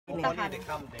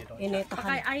Ini tahan.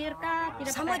 Pakai air kah?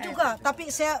 Tidak Sama pakai juga,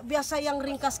 tapi saya biasa yang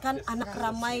ringkaskan anak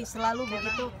ramai selalu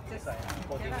begitu.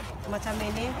 Macam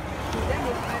ini.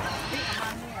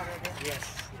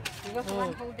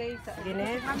 Gini,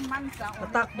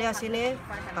 letak dia sini,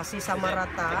 kasih sama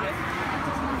rata.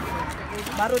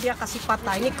 Baru dia kasih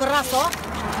patah. Ini keras oh.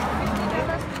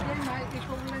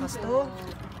 Pas tuh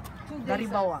dari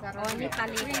bawah. Oh, ini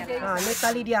tali. Nah, ini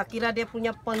tali dia. Kira dia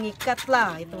punya pengikat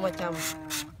lah itu macam.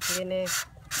 Gini,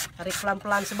 tarik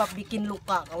pelan-pelan sebab bikin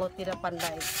luka kalau tidak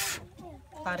pandai.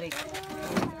 Tarik.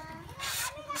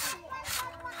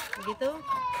 Begitu.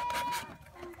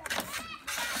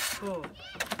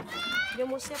 Dia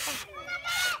mau siapa?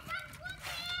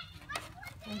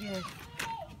 Begini.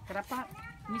 Kenapa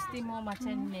mesti mau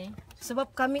macam ini?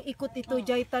 Sebab kami ikut itu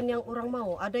jahitan yang orang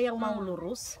mau. Ada yang mau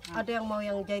lurus, ada yang mau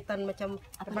yang jahitan macam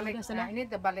terbalik. Nah, ini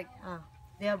terbalik.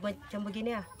 Dia macam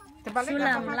begini ya. Terbalik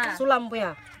Sulam lah. Sulam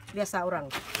punya biasa orang.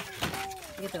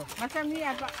 Gitu. Macam ini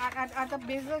ada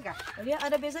beza kah? Dia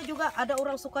ada beza juga. Ada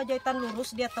orang suka jahitan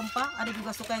lurus dia tempa, ada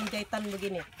juga suka yang jahitan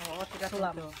begini. Oh, tidak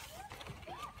Sulam. tentu.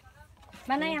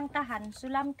 Mana yang tahan?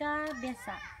 Sulam kah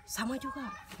biasa? Sama juga.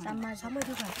 Sama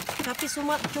juga. Tapi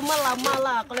cuma lama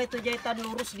lah. Kalau itu jahitan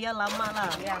lurus dia lama lah.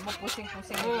 Ya, mau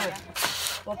pusing-pusing. Ya.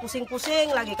 Mau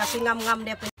pusing-pusing lagi kasih ngam-ngam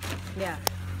dia punya. Ya.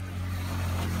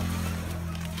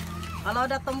 Kalau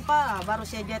ada tempa baru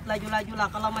saya jahit laju-laju lah.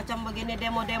 Kalau macam begini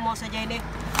demo-demo saja ini.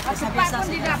 Cepat pun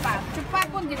didapat. Cepat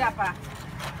pun didapat.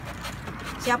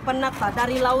 Siap penat lah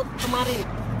dari laut kemarin.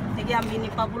 Jadi ambil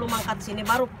Nipah belum angkat sini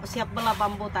baru siap belah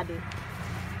bambu tadi.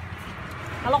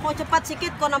 Kalau kau cepat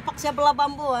sedikit kau nampak siap belah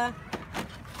bambu ya.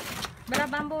 Belah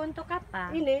bambu untuk apa?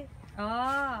 Ini.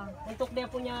 Oh, Untuk dia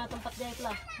punya tempat jahit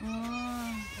lah.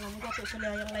 Nah, jatuh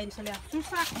selia yang lain selia.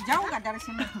 Susah. Jauh nggak dari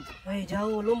sini?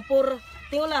 Jauh lumpur.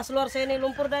 Tengoklah seluar saya ini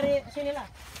lumpur dari sini lah.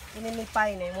 Ini Nipah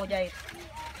ini mau jahit.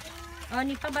 Oh,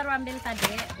 Nypa baru ambil tadi.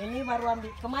 Ini baru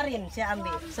ambil kemarin saya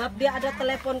ambil. Sebab dia ada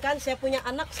telepon kan, saya punya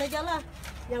anak sajalah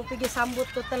yang pergi sambut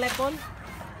tuh telepon.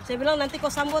 Saya bilang nanti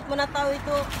kau sambut mana tahu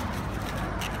itu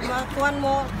Tuhan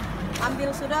mau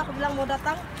ambil sudah. Aku bilang mau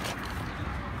datang.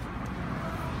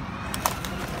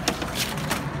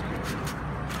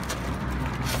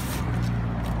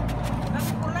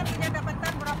 Satu bulan dia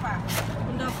dapatkan berapa?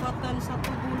 Pendapatan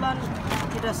 1 bulan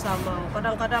tidak sama.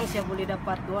 Kadang-kadang saya boleh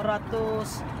dapat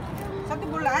 200. 1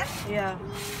 bulan? Iya.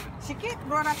 Sikit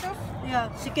 200? Ya,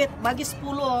 sedikit bagi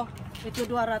 10 itu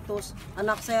 200.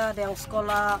 Anak saya ada yang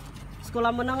sekolah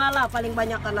menengah lah paling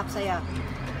banyak anak saya.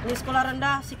 Ini sekolah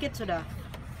rendah sedikit sudah.